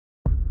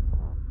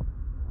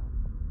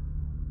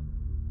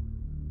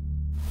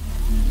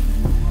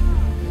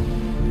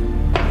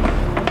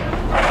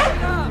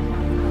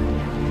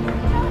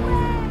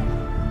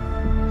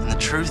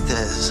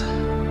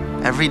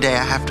Every day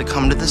I have to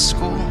come to this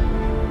school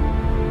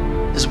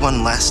is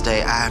one less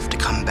day I have to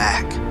come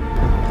back.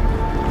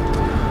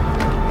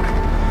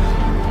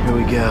 Here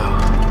we go.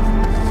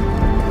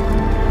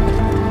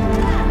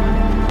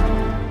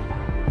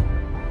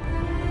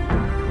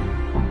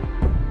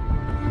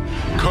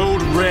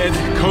 Code red,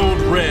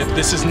 code red.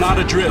 This is not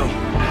a drill.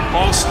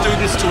 All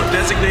students to a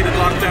designated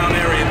lockdown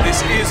area.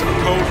 This is a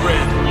code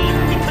red.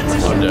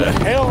 What the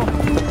hell?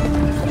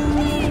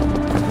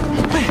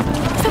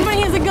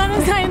 Somebody has a gun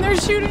inside and they're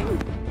shooting.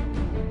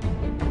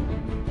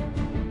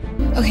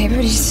 Okay,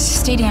 everybody just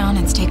stay down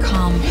and stay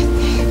calm.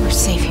 We're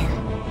safe here.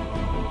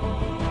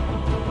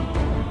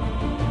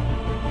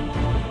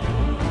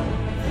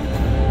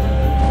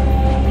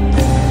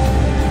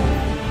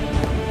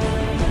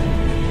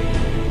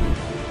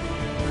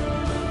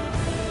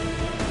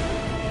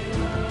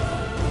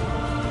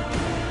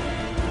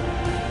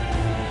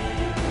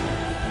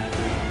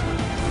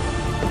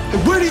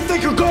 Where do you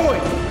think you're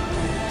going?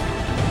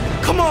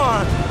 Come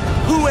on!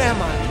 Who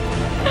am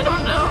I? I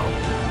don't know.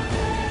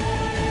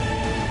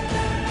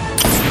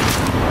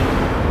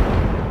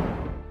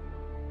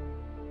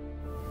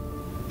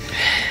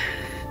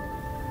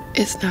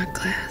 It's not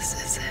glass,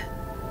 is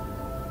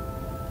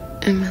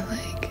it? In my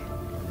leg?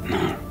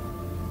 No.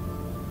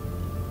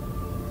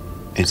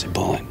 It's a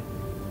bullet.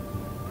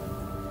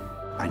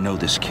 I know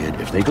this kid.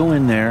 If they go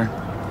in there,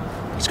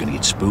 he's gonna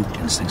get spooked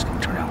and this thing's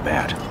gonna turn out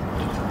bad.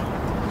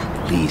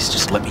 Please,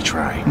 just let me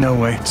try. No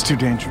way, it's too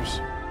dangerous.